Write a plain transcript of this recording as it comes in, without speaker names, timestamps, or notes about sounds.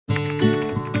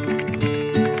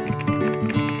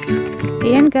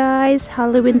Ayan guys,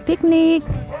 Halloween picnic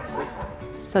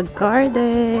sa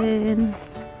garden.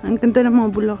 Ang ganda ng mga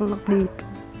bulaklak dito.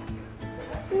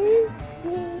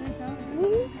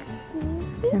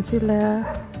 Ayan sila.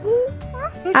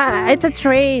 Ah, it's a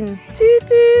train.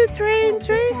 Choo-choo, train.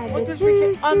 What does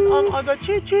the I got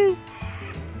choo-choo.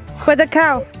 For the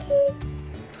cow.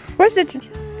 Where's the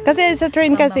kasi it's a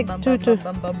train kasi choo-choo.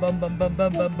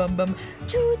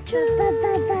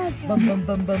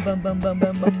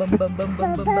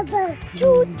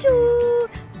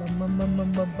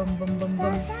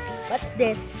 What's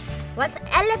this? What's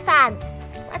elephant?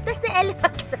 What does the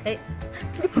elephant say?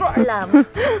 Hindi ko alam.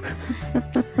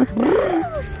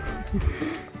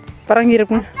 Parang hirap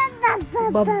nga.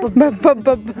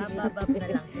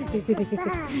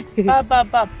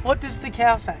 What does the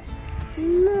cow say?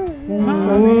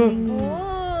 Very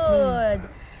good.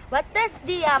 What does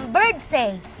the bird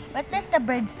say? What does the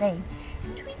bird say?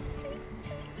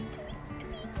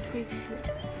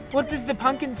 What does the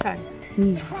pumpkin say?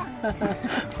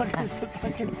 What does the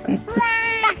pumpkin say?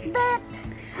 Pakbet!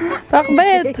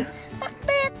 Pakbet!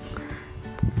 Pakbet!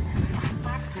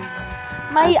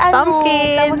 May ano,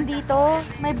 Pumpkin. tawag dito,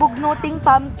 may bugnuting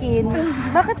pumpkin.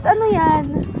 Bakit ano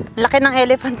yan? Laki ng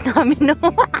elephant namin, no?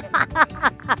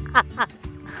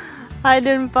 Ay,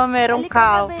 dun pa merong Halika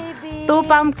cow. na, baby.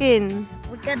 2 pumpkin.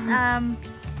 Look at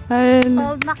And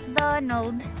Old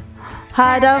MacDonald.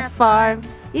 had a farm.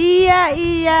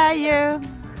 E-I-E-I-O.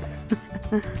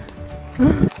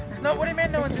 No, what do you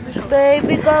mean no one's in the shop?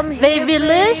 Baby, come here. Baby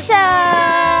Lucian!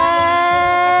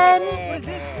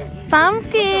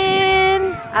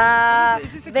 Pumpkin!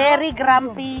 Very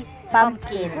grumpy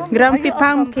pumpkin. Grumpy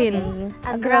pumpkin.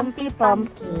 A grumpy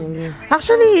pumpkin.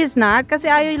 Actually, he's not. Kasi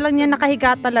ayaw lang niya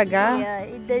nakahiga talaga. Yeah,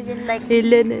 it doesn't like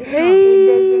Ilan. it Hey,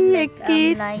 doesn't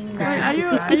cute. lying Are down.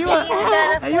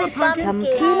 you a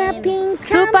pumpkin? Pink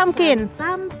 2 pumpkin.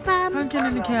 Pam pam Pumpkin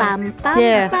and a cow. pam pam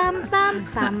Yeah. pam pam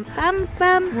pam pam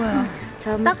pam. Wow.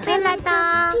 Pam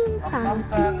pam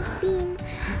pam.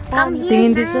 Come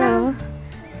Tingin din siya, oh.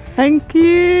 Ang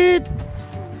cute!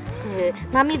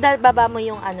 Mami, baba mo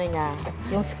yung ano niya,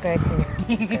 yung skirt niya.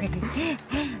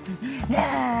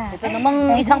 Ito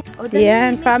namang isang...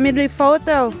 Yan, family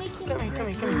photo. Come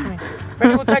here.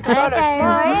 Ready, we'll take a photo.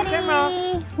 Smile at the camera.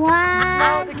 Smile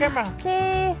at the camera.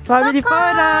 Family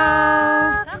photo.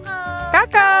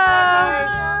 Kaka!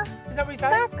 Is that what you say?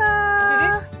 Kaka! Do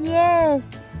this? Yes!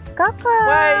 Kaka!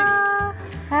 Wave.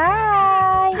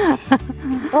 Hi!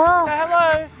 Oh! Say hello.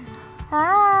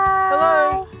 Hi!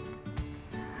 Hello.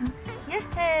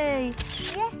 Yay!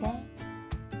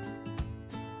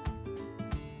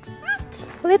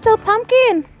 Little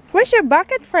pumpkin. Where's your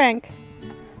bucket, Frank?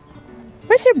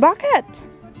 Where's your bucket?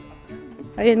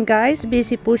 Ayun guys,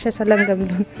 busy po siya sa langgam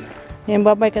dun. Ayan,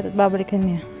 babalikan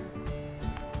niya.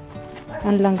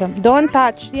 Ang langgam. Don't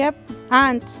touch. Yep.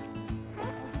 Ants.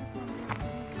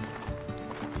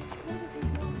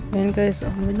 Ayan guys,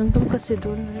 oh, may langgam kasi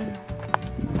dun.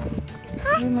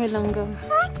 Ay, may langgam.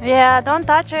 Yeah, don't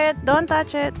touch it. Don't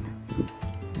touch it.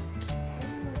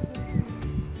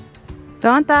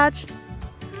 Don't touch.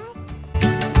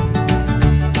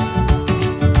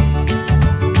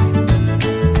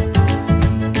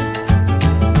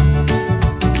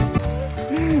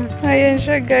 Ayan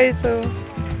siya guys, so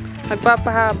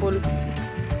nagpapahabol.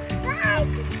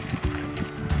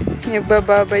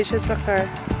 Nagbababay siya sa car.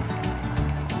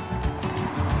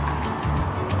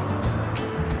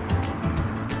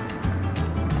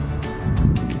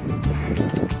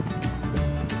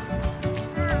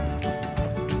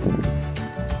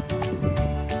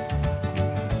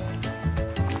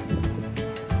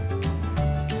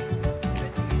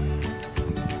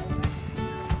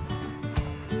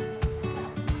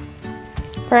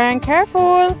 Frank,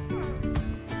 careful!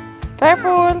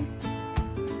 Careful!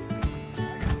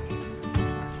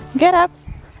 Get up!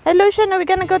 Hey, Lucian, are we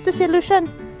gonna go to see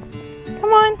Lucian?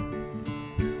 Come on!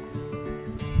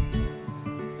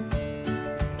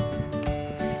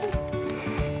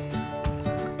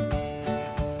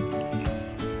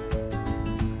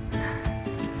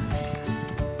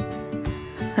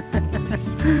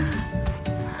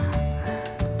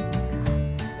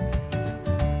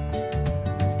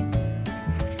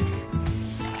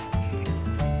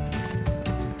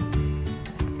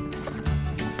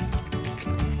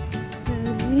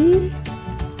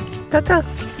 Kaka.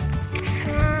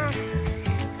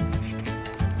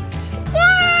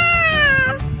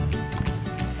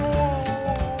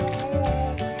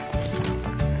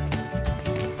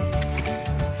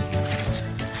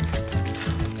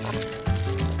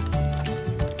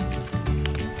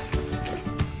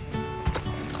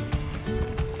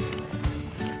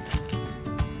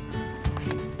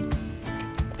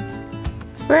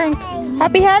 Frank.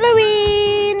 Happy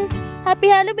Halloween!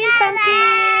 Happy Halloween,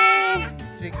 Pumpkin!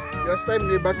 6. Last time,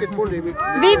 the bucket full.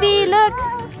 Bibi, look!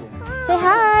 Say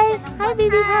hi! Hi,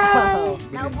 Bibi, hi!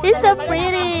 You're so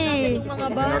pretty!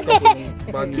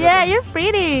 Yeah, you're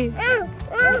pretty!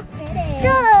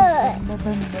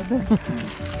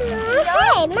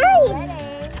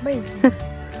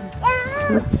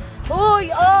 Uy,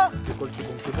 oh!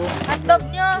 Hotdog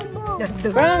nyo!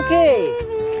 Frankie!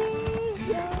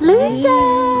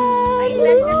 Lucian!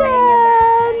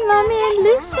 Lucian! Mommy and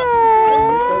Lucian!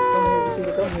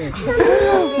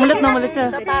 Mulat na mulat siya.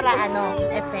 Ito para ano,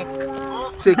 effect.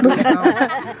 6 now.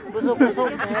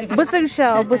 Busog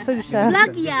siya, oh, busog siya.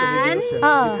 Vlog yan?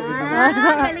 Oo.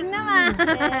 Galing naman.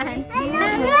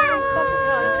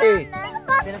 Hey.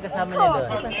 Sino kasama niya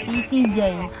doon? Si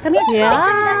CJ. Kami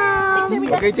Yeah!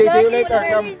 Okay, see you later.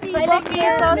 Come. Suboki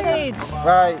sausage.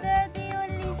 Bye.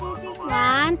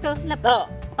 1, 2, lap. No!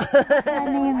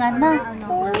 Ano yung ano?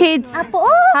 Kids,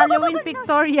 Halloween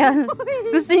pictorial.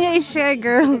 Gusto niya i-share,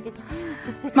 girl.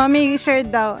 Mommy, share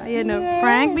daw. Ayan o.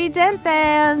 Frank, be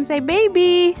gentle. Say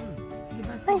baby.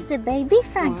 Where's the baby,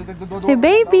 Frank? Say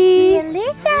baby.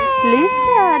 Lisa!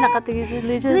 Lisa. Nakatingin si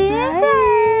Lisa. Lisa!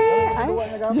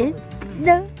 Yes.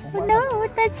 No, no,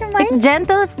 that's my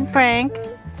Gentle, Frank.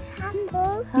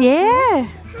 Yeah.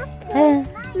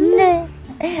 no.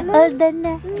 Older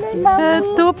na.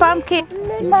 Two pumpkin.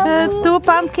 Two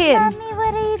pumpkin. Mommy,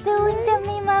 what are you doing to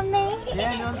me, Mommy?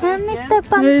 Mr.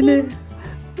 Pumpkin.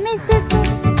 Mr.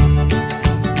 Pumpkin.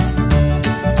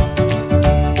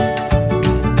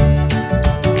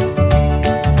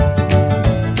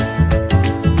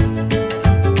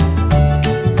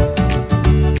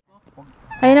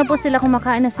 Ayun na po sila,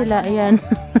 kumakain na sila. Ayan.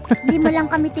 Hindi mo lang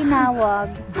kami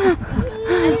tinawag.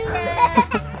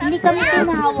 Hindi kami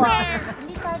tinawag.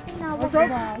 Hindi ka tinawag ba?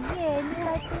 Yeah, hindi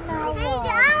ka tinawag.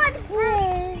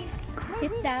 Yeah.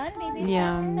 Sit down, baby.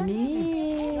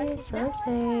 Yummy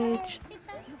sausage.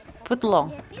 Foot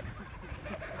long.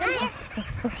 I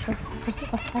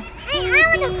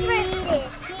want to first it.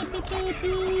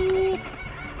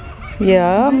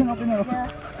 Yeah.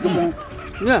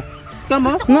 Yeah. Come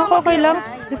on. No, okay lang.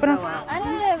 Sipra. Ano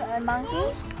yung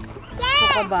monkey?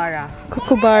 Kukabara.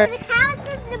 Kukubar. The house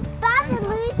is the bottom,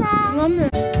 Lisa.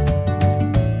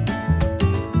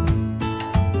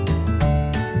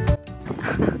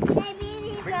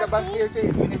 Bring the buns here,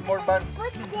 Jay. We need more buns.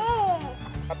 What's this?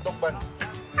 Hotdog buns.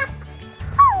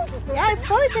 Yeah, of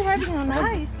course you're having a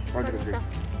nice.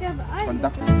 Yeah, but I...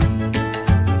 Pandak.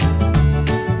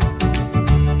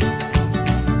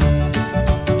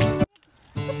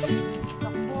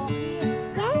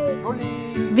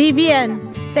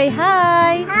 Vivian, say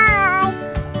hi. Hi.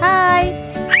 Hi.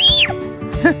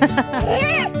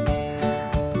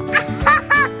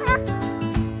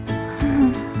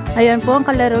 Ayan po ang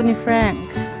kalaro ni Frank.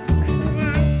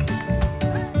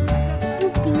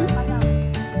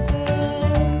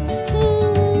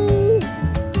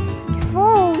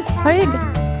 Hurry.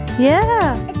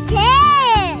 Yeah.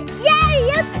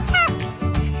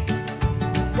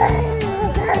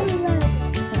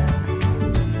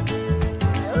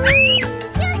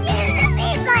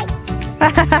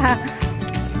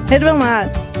 It will not.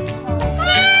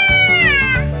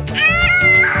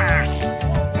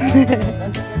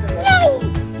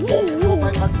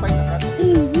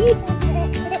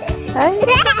 Ay.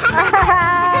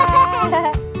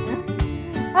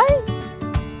 Ay.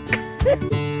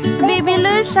 Baby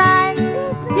Lucian.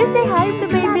 You say hi to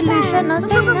baby Lucian. No,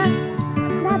 say na.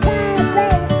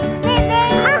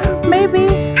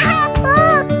 Baby.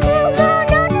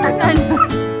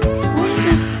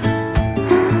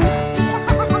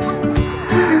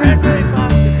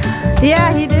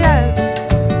 Yeah, he did.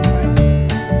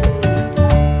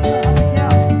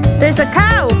 There's a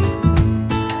cow.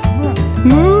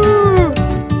 Moo.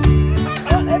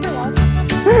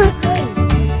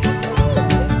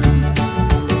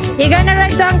 You gonna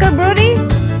ride to Uncle Brody?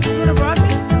 Come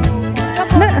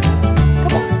on.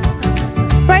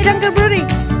 Ride Uncle Brody.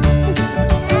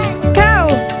 Cow.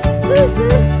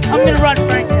 I'm gonna run,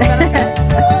 Frank.